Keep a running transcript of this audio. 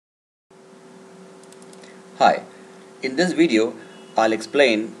Hi, in this video I'll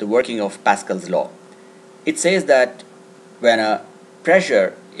explain the working of Pascal's law. It says that when a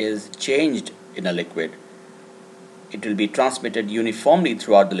pressure is changed in a liquid, it will be transmitted uniformly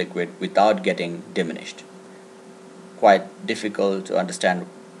throughout the liquid without getting diminished. Quite difficult to understand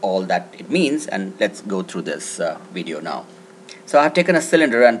all that it means, and let's go through this video now. So I've taken a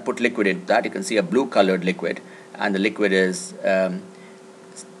cylinder and put liquid in that. You can see a blue colored liquid, and the liquid is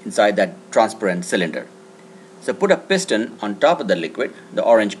inside that transparent cylinder. So put a piston on top of the liquid, the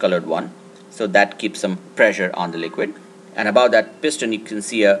orange colored one, so that keeps some pressure on the liquid. And above that piston you can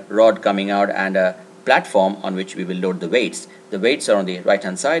see a rod coming out and a platform on which we will load the weights. The weights are on the right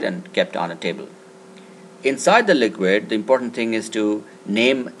hand side and kept on a table. Inside the liquid, the important thing is to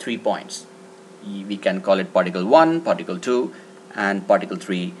name 3 points. We can call it particle 1, particle 2, and particle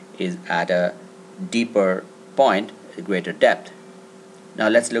 3 is at a deeper point, a greater depth. Now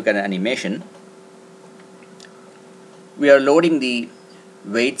let's look at an animation. We are loading the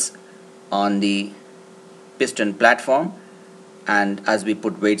weights on the piston platform, and as we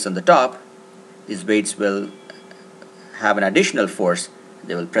put weights on the top, these weights will have an additional force.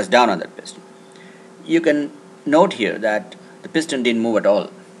 They will press down on that piston. You can note here that the piston didn't move at all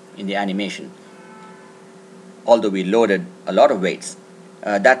in the animation, although we loaded a lot of weights.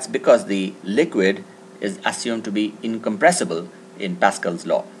 That's because the liquid is assumed to be incompressible in Pascal's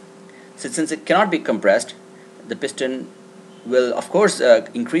law. So since it cannot be compressed, the piston will of course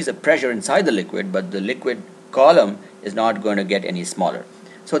increase the pressure inside the liquid, but the liquid column is not going to get any smaller.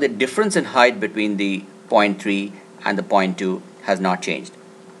 So the difference in height between the 0.3 and the 0.2 has not changed.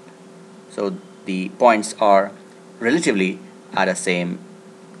 So the points are relatively at a same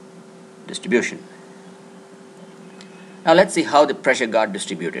distribution. Now let's see how the pressure got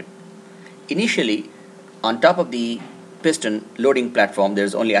distributed. Initially, on top of the piston loading platform, there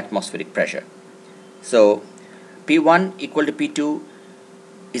is only atmospheric pressure. So P1 equal to P2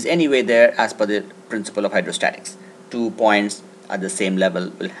 is anyway there as per the principle of hydrostatics. 2 points at the same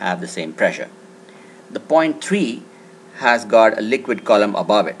level will have the same pressure. The point 3 has got a liquid column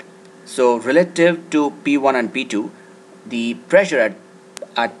above it. So relative to P1 and P2, the pressure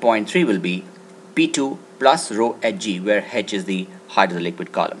at point 3 will be P2 plus rho hg, where h is the height of the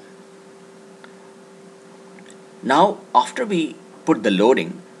liquid column. Now after we put the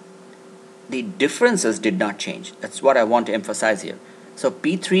loading, the differences did not change. That's what I want to emphasize here. So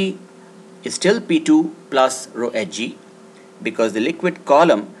P3 is still P2 plus rho hg because the liquid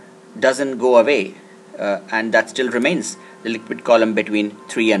column doesn't go away, and that still remains the liquid column between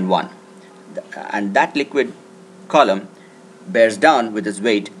 3 and 1, and that liquid column bears down with its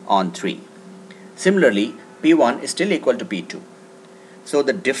weight on 3. Similarly, P1 is still equal to P2. So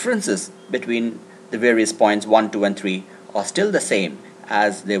the differences between the various points 1, 2 and 3 are still the same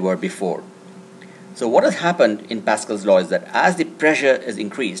as they were before. So what has happened in Pascal's law is that as the pressure is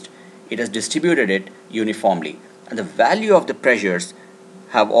increased, it has distributed it uniformly, and the value of the pressures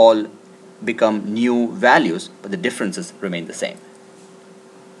have all become new values, but the differences remain the same.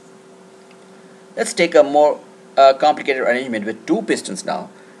 Let's take a more complicated arrangement with 2 pistons now.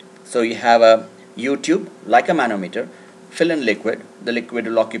 So you have a U-tube like a manometer, fill in liquid. The liquid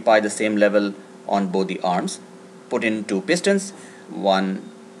will occupy the same level on both the arms. Put in 2 pistons, one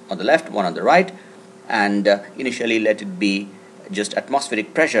on the left, one on the right, and initially let it be just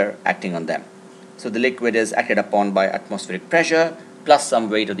atmospheric pressure acting on them. So the liquid is acted upon by atmospheric pressure plus some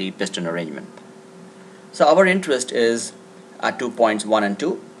weight of the piston arrangement. So our interest is at 2 points 1 and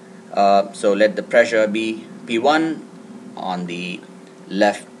 2. So let the pressure be P1 on the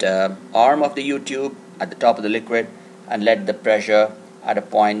left arm of the U-tube at the top of the liquid, and let the pressure at a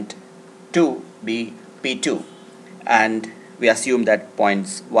point 2 be P2, and we assume that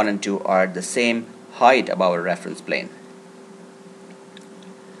points 1 and 2 are the same height above our reference plane.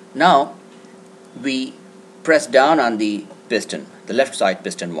 Now we press down on the piston, the left side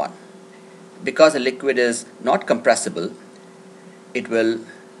piston 1. Because the liquid is not compressible, it will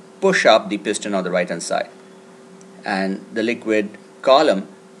push up the piston on the right hand side, and the liquid column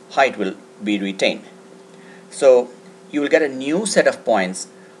height will be retained. So you will get a new set of points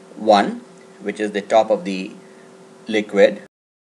 1, which is the top of the liquid,